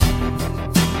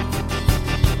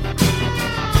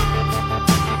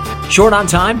Short on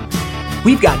time?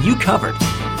 We've got you covered.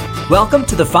 Welcome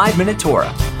to the 5-Minute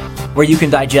Torah, where you can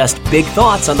digest big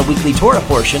thoughts on the weekly Torah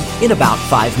portion in about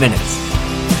 5 minutes.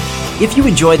 If you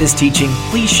enjoy this teaching,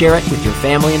 please share it with your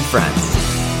family and friends.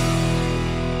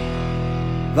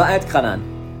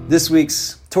 Va'etchanan. This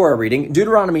week's Torah reading,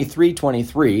 Deuteronomy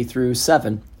 3:23 through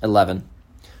 7:11.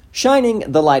 Shining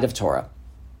the light of Torah.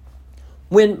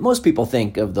 When most people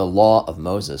think of the law of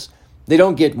Moses, they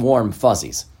don't get warm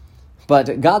fuzzies.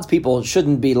 But God's people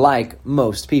shouldn't be like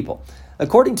most people.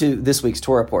 According to this week's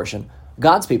Torah portion,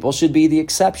 God's people should be the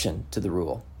exception to the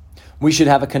rule. We should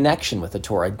have a connection with the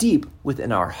Torah deep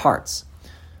within our hearts.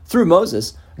 Through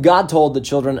Moses, God told the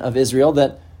children of Israel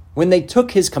that when they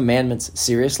took his commandments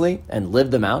seriously and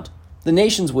lived them out, the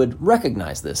nations would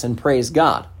recognize this and praise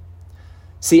God.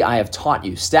 See, I have taught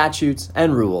you statutes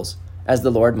and rules, as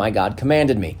the Lord my God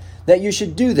commanded me, that you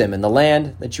should do them in the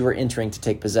land that you are entering to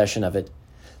take possession of it.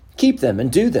 Keep them and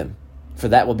do them, for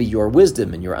that will be your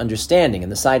wisdom and your understanding in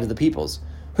the sight of the peoples,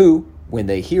 who, when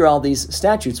they hear all these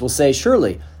statutes, will say,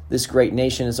 surely this great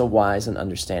nation is a wise and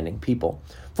understanding people.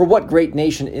 For what great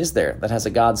nation is there that has a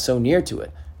God so near to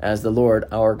it, as the Lord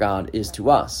our God is to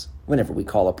us, whenever we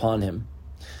call upon him?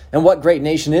 And what great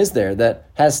nation is there that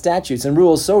has statutes and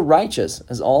rules so righteous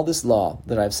as all this law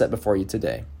that I have set before you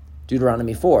today?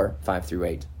 Deuteronomy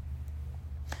 4:5-8.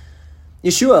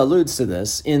 Yeshua alludes to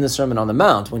this in the Sermon on the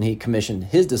Mount when he commissioned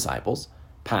his disciples,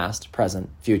 past,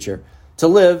 present, future, to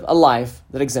live a life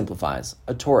that exemplifies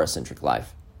a Torah-centric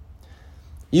life.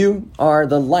 You are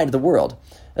the light of the world.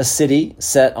 A city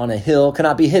set on a hill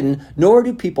cannot be hidden, nor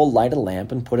do people light a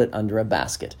lamp and put it under a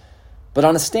basket, but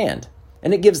on a stand,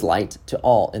 and it gives light to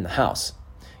all in the house.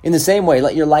 In the same way,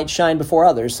 let your light shine before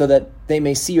others, so that they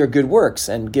may see your good works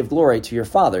and give glory to your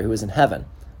Father who is in heaven.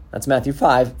 That's Matthew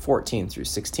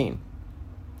 5:14-16.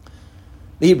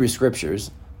 The Hebrew Scriptures,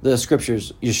 the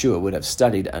Scriptures Yeshua would have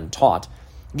studied and taught,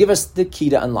 give us the key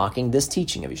to unlocking this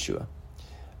teaching of Yeshua.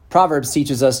 Proverbs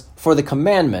teaches us, for the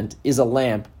commandment is a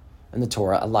lamp and the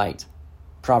Torah a light.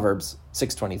 Proverbs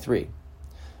 6:23.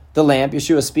 The lamp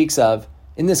Yeshua speaks of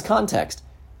in this context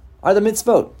are the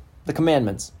mitzvot, the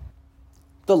commandments.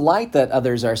 The light that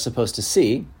others are supposed to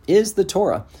see is the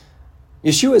Torah.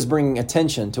 Yeshua is bringing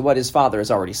attention to what his Father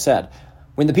has already said.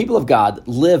 When the people of God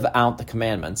live out the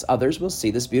commandments, others will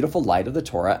see this beautiful light of the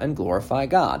Torah and glorify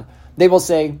God. They will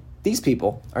say, these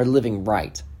people are living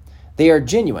right. They are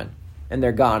genuine, and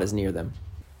their God is near them.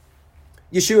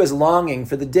 Yeshua is longing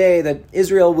for the day that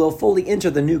Israel will fully enter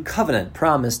the new covenant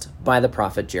promised by the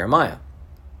prophet Jeremiah.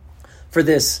 For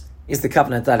this is the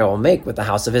covenant that I will make with the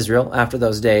house of Israel after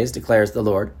those days, declares the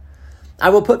Lord. I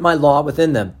will put my law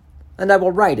within them, and I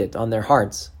will write it on their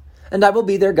hearts. And I will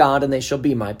be their God, and they shall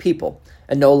be my people.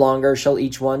 And no longer shall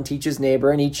each one teach his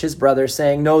neighbor and each his brother,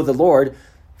 saying, know the Lord,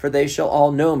 for they shall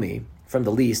all know me, from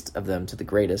the least of them to the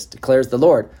greatest, declares the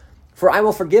Lord. For I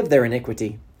will forgive their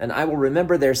iniquity, and I will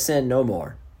remember their sin no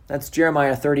more. That's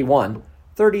Jeremiah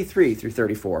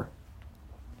 31:33-34.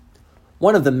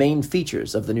 One of the main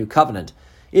features of the new covenant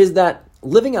is that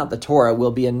living out the Torah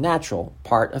will be a natural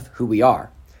part of who we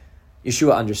are.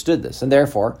 Yeshua understood this, and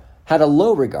therefore had a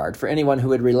low regard for anyone who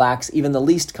would relax even the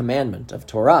least commandment of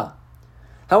Torah.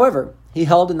 However, he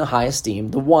held in the high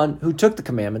esteem the one who took the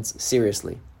commandments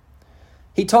seriously.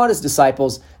 He taught his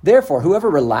disciples, therefore, whoever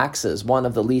relaxes one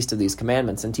of the least of these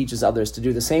commandments and teaches others to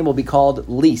do the same will be called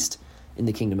least in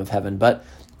the kingdom of heaven, but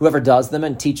whoever does them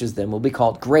and teaches them will be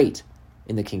called great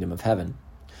in the kingdom of heaven.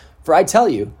 For I tell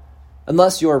you,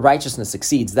 unless your righteousness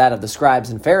exceeds that of the scribes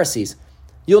and Pharisees,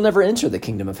 you'll never enter the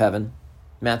kingdom of heaven.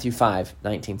 Matthew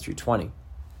 5:19-20.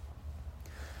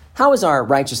 How is our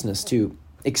righteousness to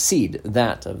exceed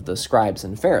that of the scribes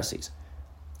and Pharisees?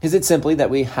 Is it simply that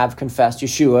we have confessed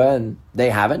Yeshua and they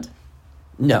haven't?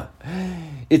 No.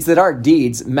 It's that our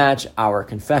deeds match our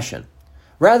confession.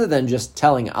 Rather than just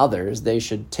telling others they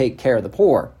should take care of the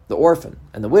poor, the orphan,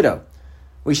 and the widow,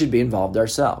 we should be involved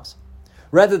ourselves.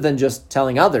 Rather than just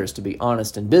telling others to be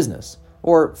honest in business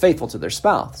or faithful to their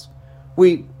spouse,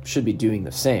 we should be doing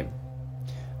the same.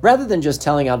 Rather than just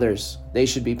telling others they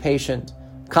should be patient,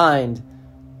 kind,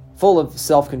 full of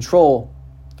self-control,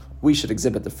 we should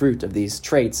exhibit the fruit of these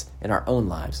traits in our own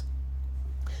lives.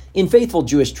 In faithful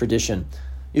Jewish tradition,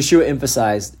 Yeshua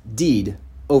emphasized deed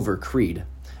over creed,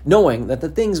 knowing that the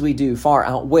things we do far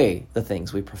outweigh the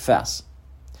things we profess.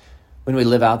 When we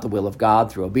live out the will of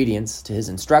God through obedience to his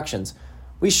instructions,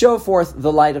 we show forth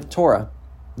the light of Torah,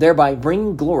 thereby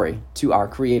bringing glory to our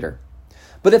Creator.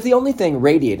 But if the only thing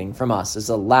radiating from us is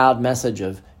a loud message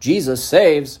of Jesus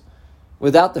saves,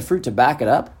 without the fruit to back it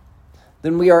up,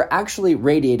 then we are actually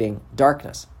radiating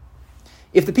darkness.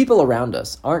 If the people around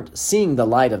us aren't seeing the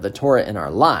light of the Torah in our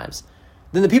lives,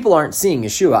 then the people aren't seeing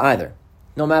Yeshua either,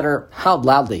 no matter how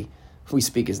loudly we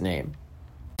speak his name.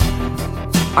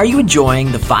 Are you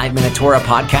enjoying the 5-Minute Torah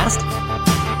podcast?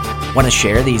 Want to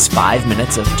share these 5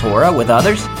 minutes of Torah with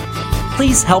others?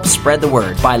 Please help spread the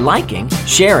word by liking,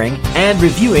 sharing, and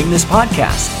reviewing this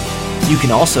podcast. You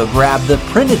can also grab the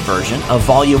printed version of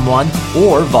Volume 1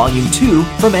 or Volume 2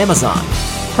 from Amazon.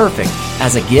 Perfect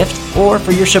as a gift or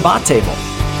for your Shabbat table.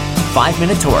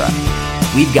 5-Minute Torah.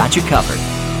 We've got you covered.